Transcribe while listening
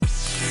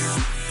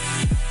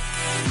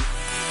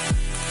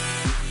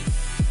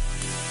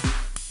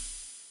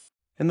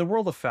In the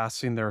world of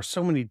fasting, there are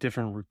so many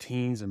different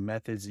routines and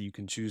methods that you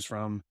can choose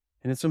from,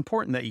 and it's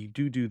important that you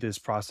do this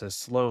process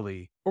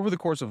slowly. Over the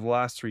course of the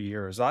last 3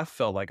 years, I've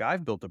felt like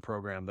I've built a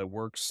program that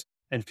works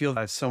and feel that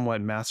I've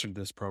somewhat mastered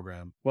this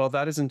program. Well,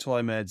 that is until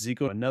I met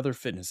Zeco, another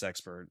fitness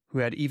expert, who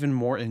had even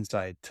more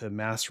insight to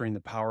mastering the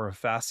power of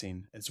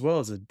fasting, as well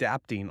as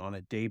adapting on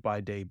a day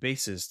by day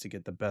basis to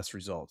get the best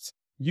results,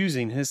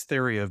 using his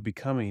theory of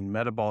becoming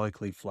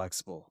metabolically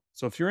flexible.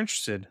 So if you're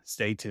interested,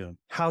 stay tuned.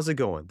 How's it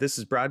going? This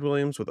is Brad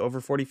Williams with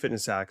Over 40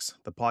 Fitness Hacks,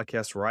 the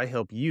podcast where I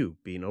help you,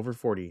 being over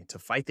 40, to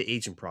fight the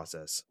aging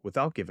process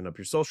without giving up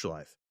your social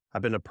life.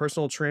 I've been a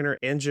personal trainer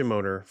and gym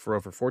owner for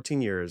over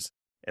 14 years,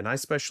 and I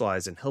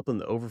specialize in helping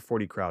the over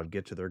 40 crowd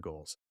get to their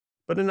goals.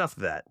 But enough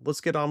of that.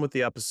 Let's get on with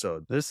the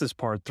episode. This is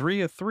part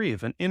 3 of 3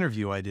 of an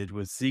interview I did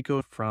with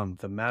Zeco from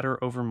the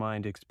Matter Over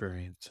Mind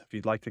experience. If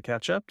you'd like to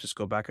catch up, just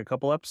go back a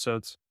couple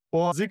episodes.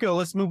 Well, Zeco,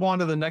 let's move on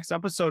to the next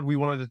episode. We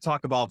wanted to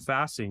talk about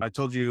fasting. I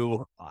told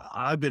you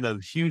I've been a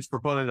huge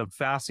proponent of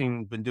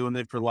fasting, been doing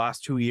it for the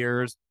last 2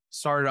 years.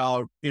 Started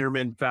out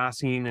intermittent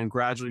fasting and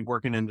gradually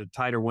working into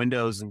tighter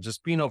windows, and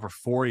just being over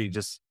 40,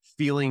 just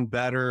feeling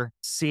better,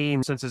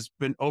 seeing, since it's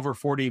been over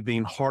 40,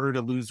 being harder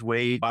to lose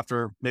weight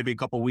after maybe a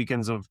couple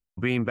weekends of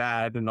being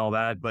bad and all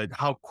that, but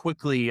how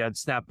quickly I'd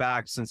snapped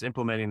back since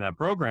implementing that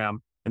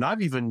program. And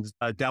I've even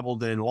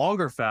dabbled in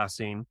longer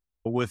fasting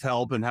with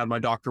help and had my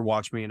doctor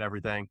watch me and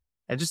everything.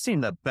 And just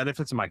seeing the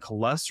benefits of my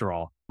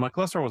cholesterol. My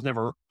cholesterol was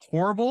never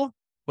horrible,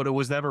 but it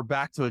was never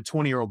back to a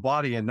 20-year-old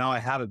body. And now I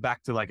have it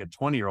back to like a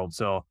 20-year-old.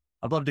 So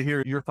I'd love to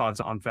hear your thoughts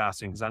on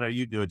fasting, because I know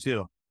you do it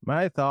too.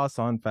 My thoughts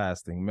on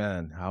fasting,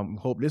 man, I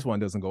hope this one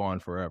doesn't go on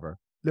forever.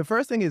 The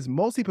first thing is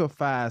most people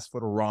fast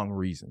for the wrong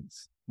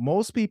reasons.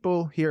 Most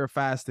people hear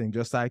fasting,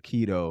 just like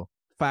keto,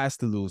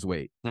 fast to lose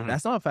weight.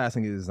 That's not what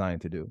fasting is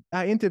designed to do.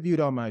 I interviewed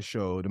on my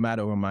show, the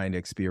Matter Over Mind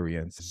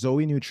experience,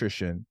 Zoe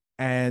Nutrition,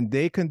 and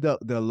they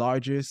conduct the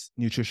largest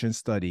nutrition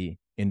study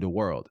in the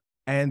world.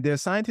 And their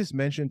scientists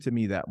mentioned to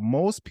me that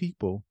most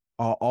people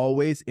are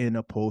always in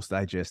a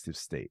post-digestive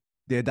state.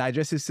 Their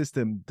digestive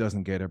system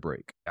doesn't get a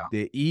break. Yeah.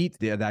 They eat,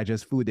 they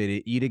digest food,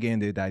 they eat again,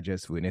 they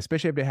digest food, and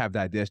especially if they have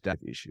digestive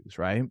issues,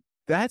 right?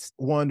 That's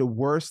one of the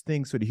worst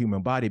things for the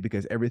human body,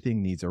 because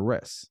everything needs a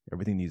rest.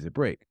 Everything needs a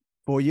break.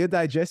 For your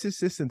digestive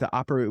system to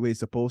operate the way it's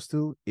supposed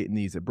to, it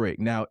needs a break.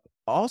 Now,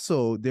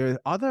 also, there are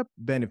other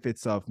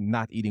benefits of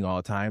not eating all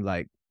the time,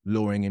 like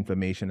lowering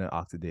inflammation and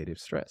oxidative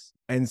stress.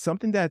 And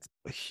something that's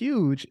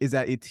huge is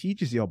that it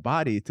teaches your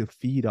body to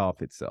feed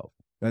off itself.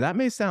 Now, that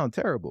may sound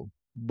terrible,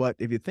 but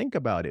if you think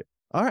about it,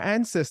 our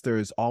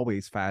ancestors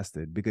always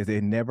fasted because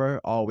they never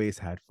always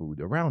had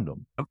food around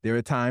them. There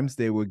are times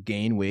they would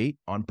gain weight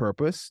on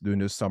purpose during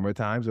the summer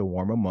times or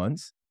warmer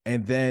months.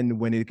 And then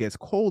when it gets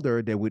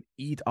colder, they would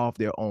eat off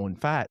their own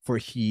fat for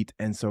heat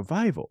and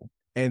survival.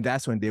 And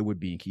that's when they would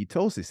be in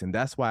ketosis. And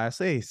that's why I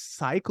say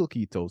cycle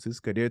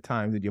ketosis, because there are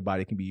times that your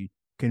body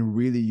can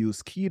really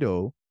use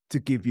keto to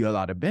give you a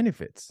lot of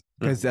benefits,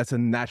 because that's a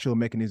natural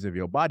mechanism of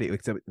your body,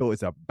 except though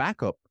it's a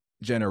backup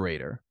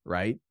generator,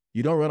 right?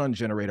 You don't run on a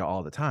generator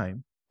all the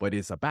time, but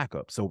it's a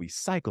backup. So we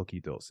cycle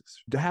ketosis.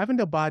 Having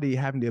the body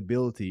having the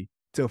ability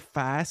to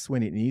fast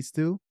when it needs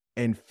to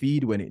and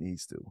feed when it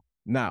needs to.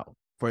 Now,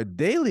 for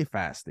daily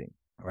fasting,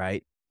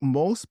 right,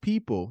 most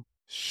people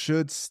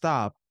should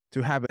stop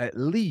to have at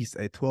least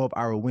a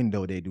 12-hour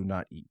window they do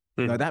not eat.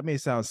 Now, that may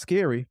sound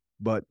scary,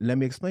 but let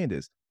me explain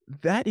this.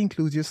 That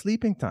includes your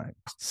sleeping time.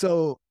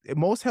 So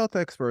most health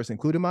experts,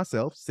 including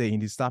myself, say you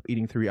need to stop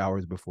eating 3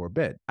 hours before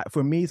bed.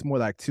 For me, it's more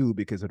like 2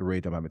 because of the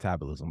rate of my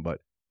metabolism,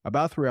 but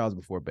about 3 hours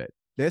before bed.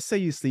 Let's say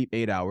you sleep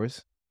 8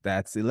 hours,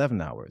 that's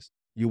 11 hours.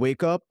 You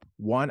wake up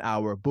 1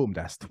 hour, boom,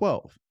 that's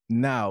 12.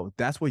 Now,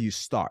 that's where you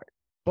start.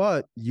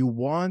 But you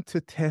want to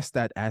test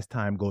that as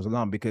time goes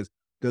along, because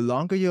the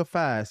longer you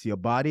fast, your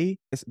body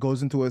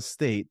goes into a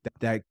state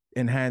that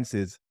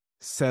enhances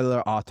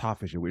cellular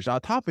autophagy, which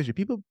autophagy,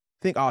 people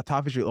think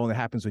autophagy only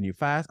happens when you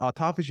fast.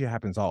 Autophagy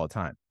happens all the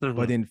time.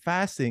 But in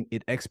fasting,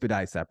 it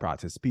expedites that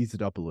process, speeds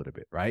it up a little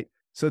bit, right?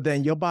 So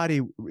then your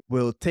body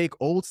will take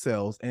old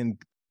cells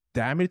and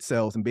damaged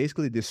cells and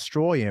basically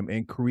destroy them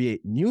and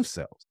create new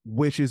cells,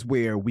 which is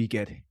where we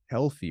get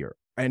healthier.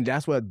 And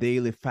that's what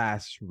daily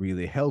fast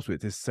really helps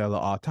with, is cellular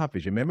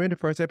autophagy. Remember in the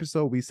first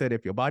episode, we said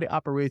if your body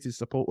operates as it's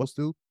supposed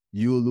to,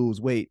 you'll lose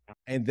weight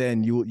and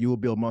then you'll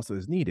build muscle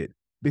as needed.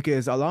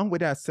 Because along with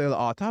that cellular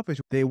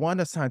autophagy, they won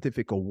a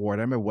scientific award.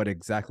 I remember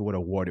exactly what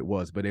award it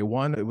was, but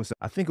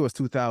I think it was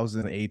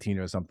 2018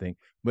 or something,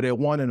 but they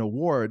won an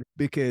award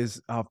because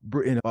of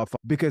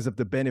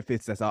the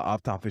benefits that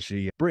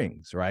autophagy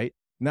brings, right?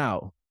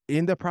 Now,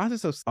 in the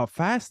process of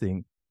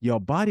fasting, your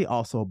body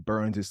also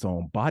burns its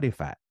own body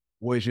fat,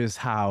 which is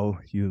how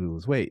you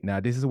lose weight. Now,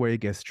 this is where it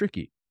gets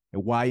tricky,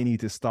 and why you need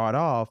to start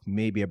off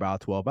maybe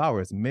about 12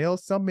 hours.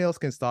 Some males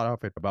can start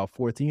off at about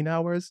 14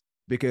 hours,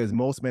 because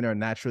most men are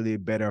naturally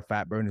better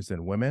fat burners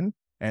than women,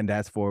 and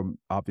that's for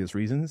obvious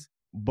reasons.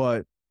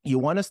 But you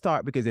want to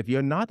start, because if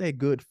you're not a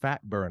good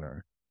fat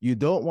burner, you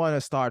don't want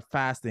to start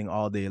fasting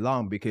all day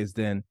long, because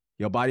then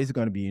your body's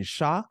going to be in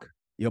shock.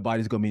 your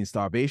body's going to be in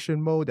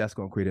starvation mode. That's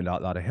going to create a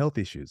lot of health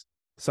issues.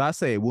 So I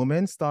say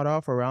women start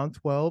off around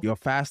 12. Your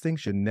fasting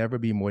should never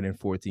be more than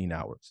 14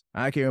 hours.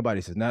 I don't care what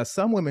everybody says. Now,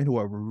 some women who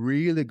are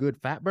really good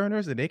fat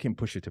burners, and they can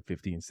push it to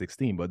 15,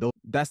 16, but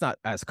that's not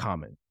as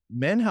common.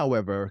 Men,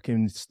 however,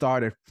 can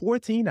start at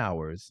 14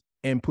 hours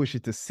and push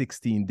it to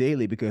 16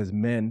 daily because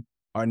men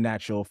are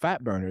natural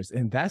fat burners.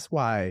 And that's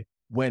why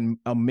when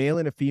a male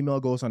and a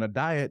female goes on a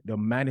diet, the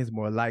man is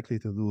more likely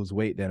to lose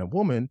weight than a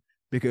woman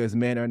because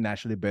men are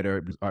naturally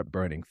better at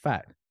burning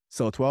fat.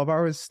 So 12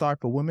 hours start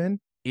for women,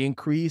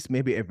 increase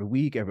maybe every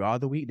week, every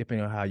other week,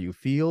 depending on how you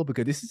feel,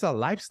 because this is a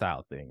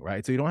lifestyle thing,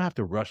 right? So you don't have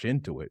to rush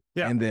into it.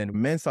 Yeah. And then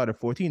men start at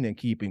 14 and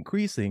keep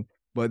increasing,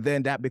 but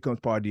then that becomes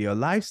part of your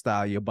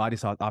lifestyle. Your body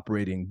starts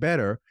operating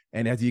better.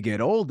 And as you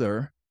get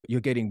older, you're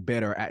getting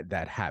better at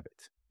that habit.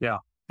 Yeah.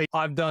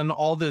 I've done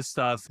all this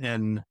stuff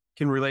and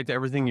can relate to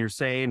everything you're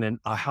saying and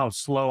how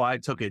slow I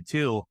took it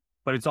too.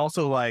 But it's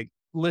also like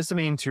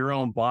listening to your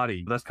own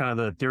body. That's kind of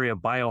the theory of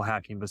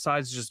biohacking.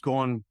 Besides just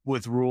going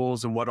with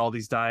rules and what all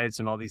these diets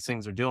and all these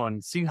things are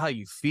doing, see how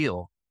you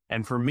feel.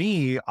 And for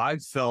me, I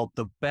felt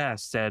the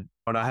best at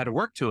when I had to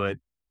work to it,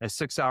 a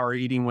 6-hour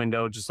eating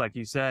window, just like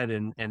you said,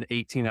 and an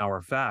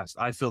 18-hour fast.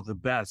 I feel the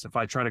best. If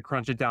I try to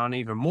crunch it down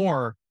even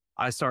more,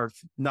 I start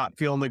not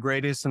feeling the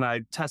greatest, and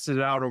I tested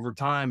it out over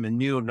time and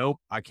knew, nope,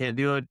 I can't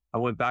do it. I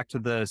went back to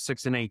the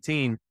 6 and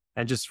 18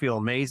 and just feel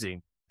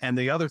amazing. And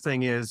the other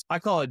thing is, I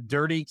call it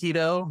dirty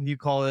keto. You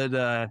call it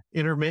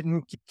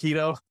intermittent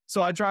keto.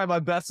 So I try my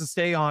best to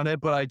stay on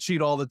it, but I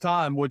cheat all the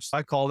time, which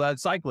I call that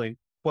cycling.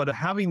 But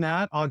having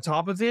that on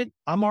top of it,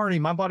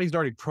 my body's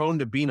already prone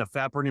to being a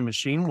fat burning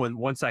machine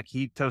once that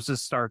ketosis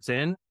starts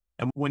in.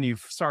 And when you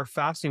start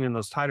fasting in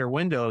those tighter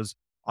windows,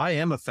 I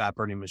am a fat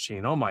burning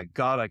machine. Oh my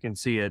God, I can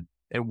see it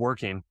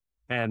working.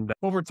 And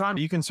over time,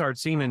 you can start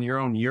seeing in your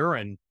own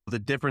urine the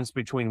difference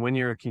between when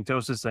you're in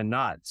ketosis and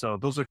not. So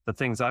those are the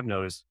things I've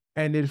noticed.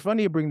 And it's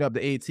funny you bring up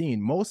the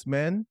 18. Most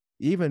men,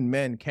 even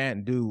men,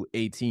 can't do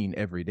 18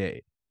 every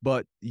day.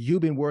 But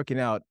you've been working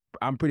out,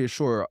 I'm pretty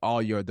sure,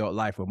 all your adult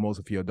life or most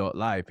of your adult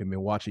life and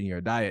been watching your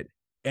diet.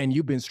 And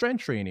you've been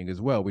strength training as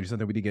well, which is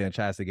something we didn't get a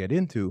chance to get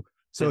into.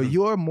 So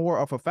you're more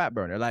of a fat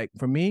burner. Like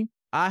for me,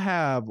 I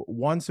have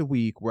once a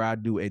week where I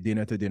do a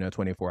dinner to dinner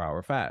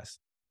 24-hour fast.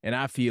 And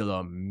I feel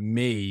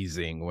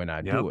amazing when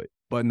I do it.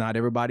 But not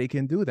everybody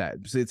can do that.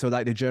 So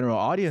like the general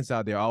audience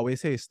out there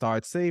always say,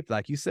 start safe.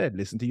 Like you said,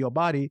 listen to your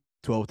body,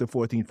 12 to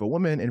 14 for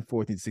women and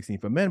 14 to 16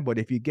 for men. But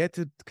if you get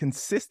to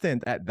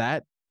consistent at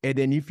that, and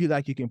then you feel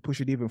like you can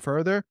push it even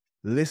further,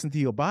 listen to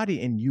your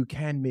body and you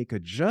can make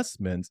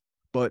adjustments.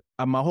 But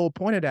my whole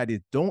point of that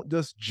is don't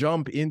just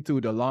jump into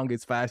the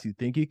longest fast you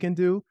think you can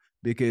do,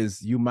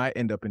 because you might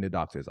end up in the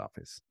doctor's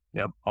office.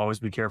 Yep. Always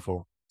be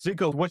careful.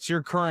 Zeco, what's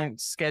your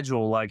current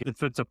schedule like?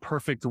 If it's a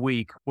perfect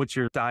week, what's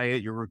your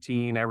diet, your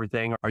routine,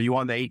 everything? Are you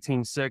on the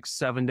 18-6,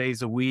 7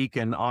 days a week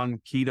and on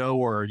keto,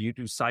 or you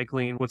do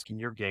cycling? What's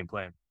your game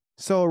plan?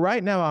 So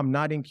right now I'm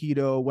not in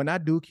keto. When I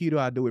do keto,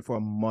 I do it for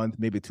a month,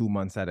 maybe 2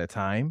 months at a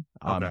time.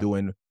 I'm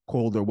doing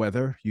colder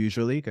weather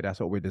usually, because that's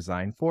what we're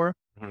designed for.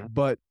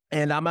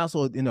 And I'm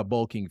also in a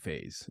bulking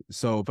phase.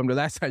 So from the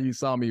last time you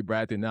saw me,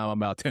 Brad, to now I'm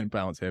about 10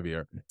 pounds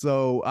heavier.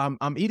 So I'm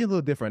eating a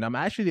little different. I'm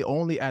actually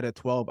only at a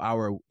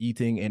 12-hour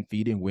eating and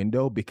feeding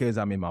window because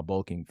I'm in my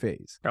bulking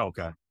phase.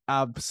 Okay.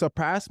 I've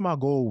surpassed my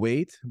goal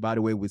weight, by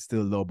the way, with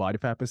still low body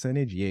fat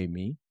percentage. Yay,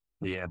 me.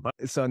 Yeah. But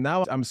So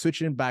now I'm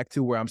switching back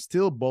to where I'm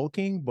still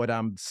bulking, but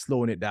I'm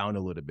slowing it down a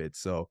little bit.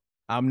 So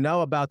I'm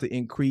now about to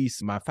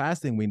increase my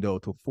fasting window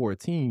to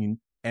 14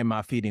 and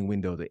my feeding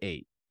window to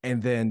 8.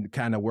 And then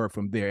kind of work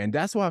from there. And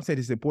that's why I'm saying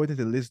it's important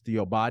to listen to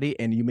your body,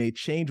 and you may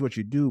change what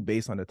you do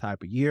based on the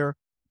type of year,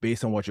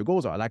 based on what your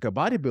goals are. Like a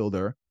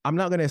bodybuilder, I'm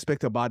not going to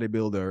expect a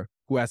bodybuilder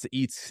who has to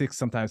eat 6,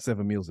 sometimes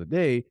 7 meals a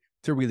day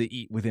to really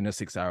eat within a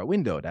 6-hour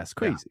window. That's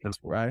crazy,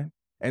 right?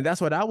 And that's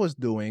what I was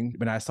doing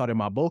when I started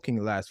my bulking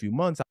the last few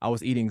months. I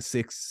was eating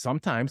 6,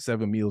 sometimes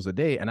 7 meals a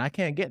day, and I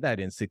can't get that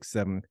in 6,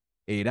 7,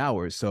 8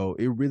 hours. So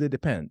it really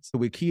depends.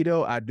 With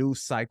keto, I do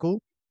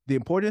cycle. The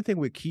important thing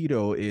with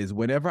keto is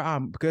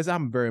because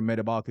I'm very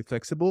metabolically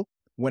flexible,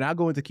 when I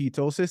go into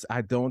ketosis,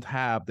 I don't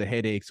have the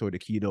headaches or the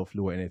keto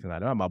flu or anything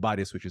like that. My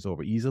body switches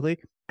over easily.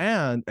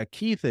 And a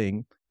key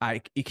thing, I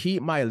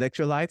keep my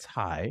electrolytes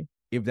high,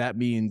 if that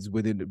means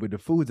with the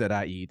foods that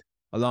I eat,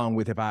 along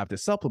with if I have to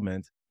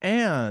supplement,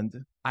 and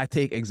I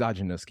take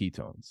exogenous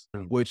ketones,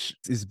 which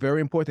is very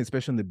important,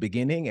 especially in the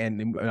beginning.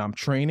 And when I'm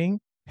training,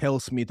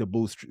 helps me to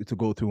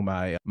go through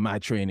my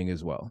training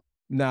as well.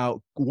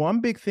 Now, one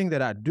big thing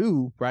that I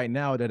do right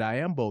now that I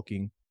am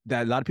bulking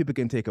that a lot of people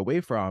can take away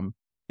from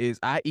is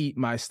I eat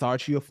my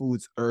starchier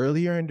foods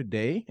earlier in the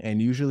day.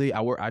 And usually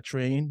I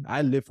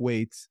lift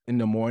weights in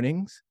the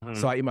mornings.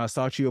 So I eat my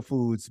starchier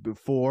foods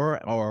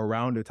before or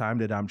around the time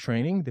that I'm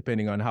training,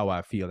 depending on how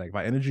I feel. Like if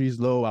my energy is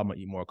low, I'm going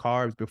to eat more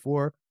carbs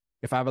before.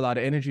 If I have a lot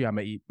of energy, I'm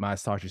going to eat my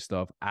starchy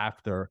stuff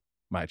after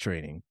my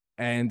training.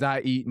 And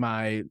I eat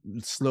my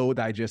slow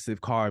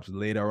digestive carbs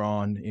later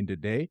on in the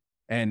day.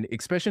 And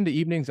especially in the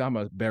evenings, I'm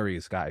a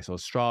berries guy. So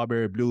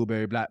strawberry,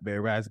 blueberry,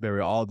 blackberry,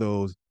 raspberry, all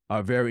those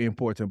a very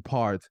important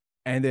part.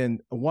 And then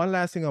one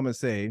last thing I'm gonna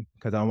say,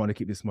 because I don't want to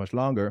keep this much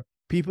longer.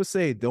 People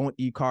say don't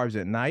eat carbs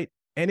at night.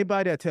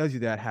 Anybody that tells you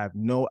that have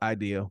no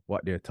idea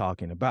what they're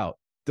talking about.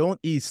 Don't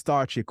eat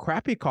starchy,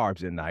 crappy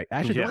carbs at night.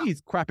 Actually, Yeah. don't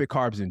eat crappy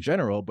carbs in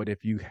general, but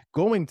if you're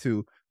going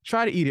to,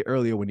 try to eat it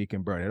earlier when you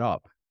can burn it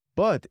up.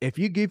 But if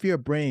you give your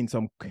brain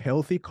some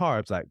healthy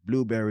carbs like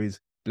blueberries,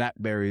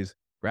 blackberries,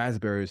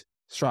 raspberries,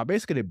 straw,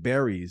 basically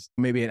berries,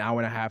 maybe an hour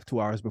and a half, 2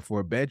 hours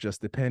before bed,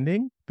 just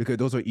depending, because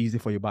those are easy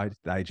for your body to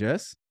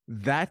digest,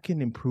 that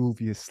can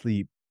improve your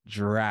sleep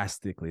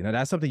drastically. Now,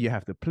 that's something you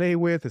have to play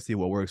with to see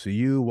what works for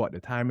you, what the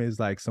time is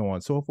like, so on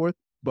and so forth.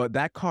 But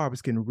that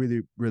carbs can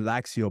really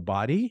relax your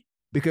body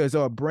because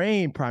our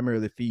brain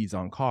primarily feeds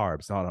on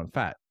carbs, not on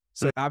fat.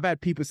 So I've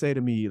had people say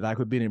to me, like,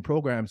 who've been in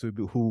programs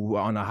who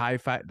are on a high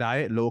fat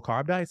diet, low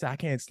carb diet, say, I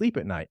can't sleep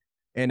at night.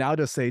 And I'll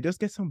just say, just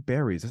get some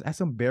berries. Just add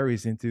some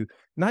berries into,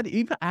 not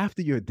even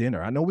after your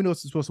dinner. I know we know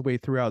it's supposed to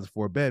wait 3 hours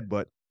before bed,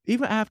 but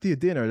even after your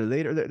dinner,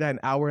 later than an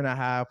hour and a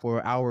half or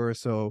an hour or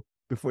so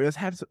before, just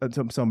have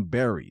some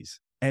berries.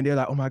 And they're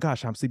like, oh my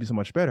gosh, I'm sleeping so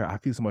much better. I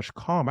feel so much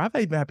calmer. I've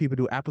even had people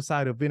do apple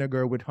cider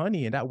vinegar with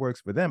honey, and that works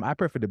for them. I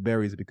prefer the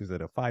berries because of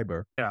the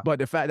fiber. Yeah. But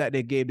the fact that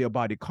they gave their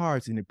body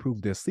carbs and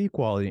improved their sleep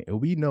quality,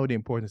 and we know the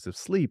importance of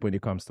sleep when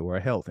it comes to our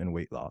health and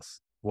weight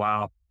loss.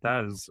 Wow.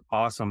 That is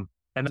awesome.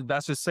 And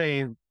that's just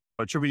saying,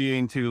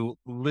 attributing to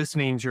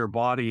listening to your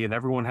body, and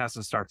everyone has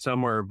to start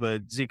somewhere.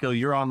 But Zeco,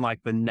 you're on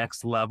like the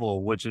next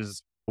level, which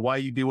is why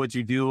you do what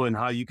you do and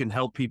how you can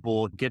help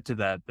people get to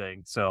that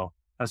thing. So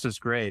that's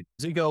just great.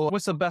 Zeco,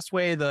 what's the best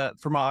way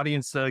for my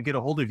audience to get a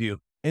hold of you?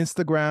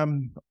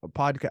 Instagram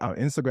podcast,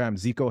 Instagram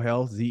Zeco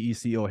Health,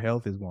 Zeco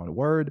Health is one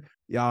word.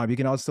 Yeah, you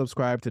can also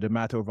subscribe to the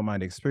Matter Over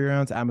Mind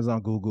Experience,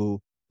 Amazon,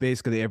 Google,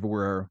 basically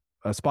everywhere,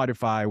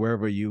 Spotify,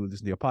 wherever you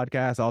listen to your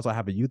podcast. I also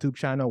have a YouTube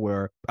channel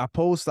where I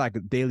post like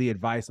daily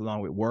advice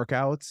along with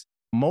workouts.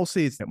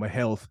 Mostly it's my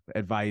health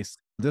advice,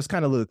 just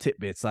kind of little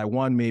tidbits. Like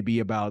one may be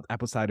about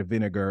apple cider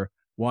vinegar,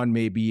 one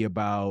may be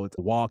about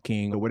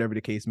walking or whatever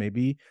the case may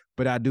be.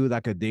 But I do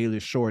like a daily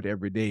short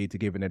every day to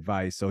give an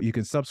advice. So you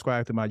can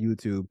subscribe to my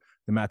YouTube,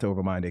 the Matter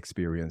Over Mind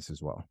Experience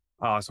as well.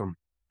 Awesome.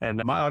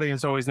 And my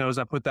audience always knows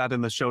I put that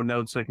in the show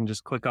notes so they can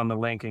just click on the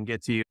link and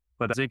get to you.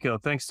 But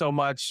Zeco, thanks so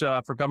much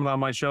for coming on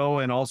my show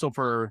and also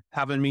for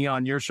having me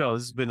on your show.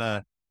 This has been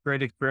a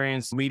great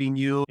experience meeting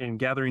you and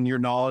gathering your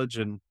knowledge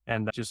and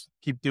just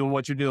keep doing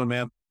what you're doing,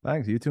 man.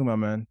 Thanks. You too, my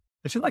man.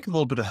 If you'd like a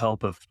little bit of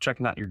help of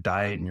checking out your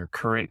diet and your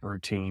current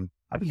routine,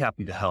 I'd be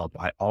happy to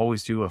help. I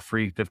always do a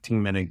free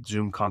 15-minute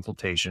Zoom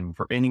consultation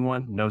for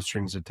anyone, no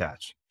strings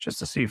attached, just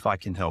to see if I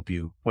can help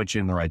you, point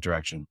you in the right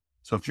direction.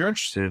 So if you're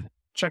interested,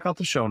 check out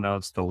the show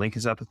notes. The link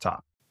is at the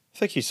top.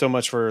 Thank you so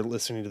much for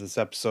listening to this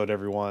episode,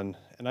 everyone.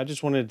 And I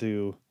just wanted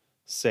to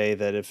say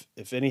that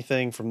if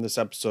anything from this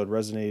episode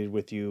resonated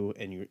with you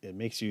and it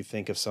makes you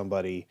think of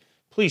somebody,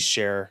 please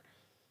share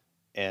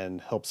and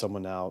help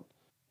someone out.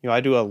 I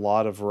do a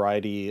lot of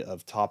variety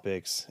of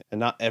topics,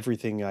 and not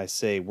everything I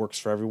say works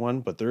for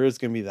everyone, but there is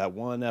going to be that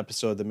one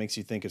episode that makes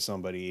you think of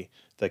somebody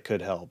that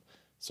could help.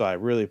 So I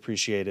really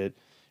appreciate it.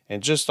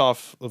 And just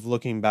off of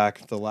looking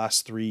back the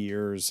last 3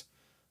 years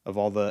of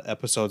all the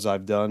episodes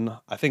I've done,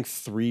 I think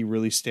 3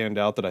 really stand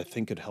out that I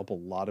think could help a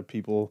lot of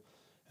people.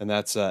 And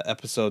that's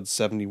episode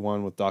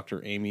 71 with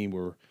Dr. Amy,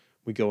 where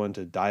we go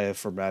into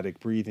diaphragmatic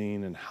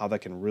breathing and how that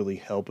can really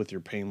help with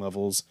your pain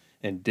levels,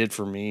 and did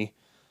for me.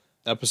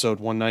 Episode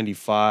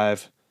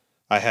 195,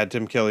 I had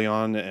Tim Kelly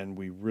on, and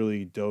we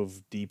really dove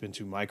deep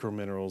into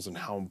microminerals and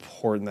how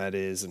important that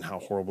is and how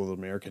horrible the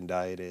American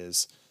diet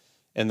is.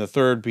 And the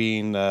third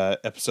being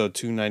episode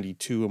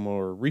 292, a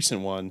more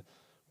recent one,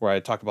 where I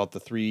talk about the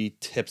 3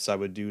 tips I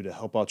would do to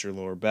help out your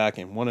lower back.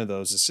 And one of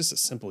those is just a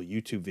simple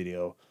YouTube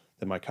video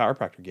that my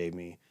chiropractor gave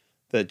me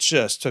that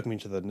just took me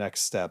to the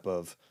next step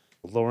of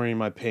lowering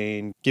my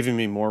pain, giving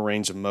me more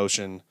range of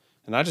motion.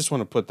 And I just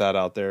want to put that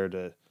out there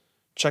to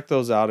check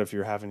those out if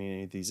you're having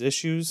any of these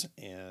issues.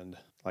 And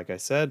like I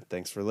said,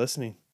 thanks for listening.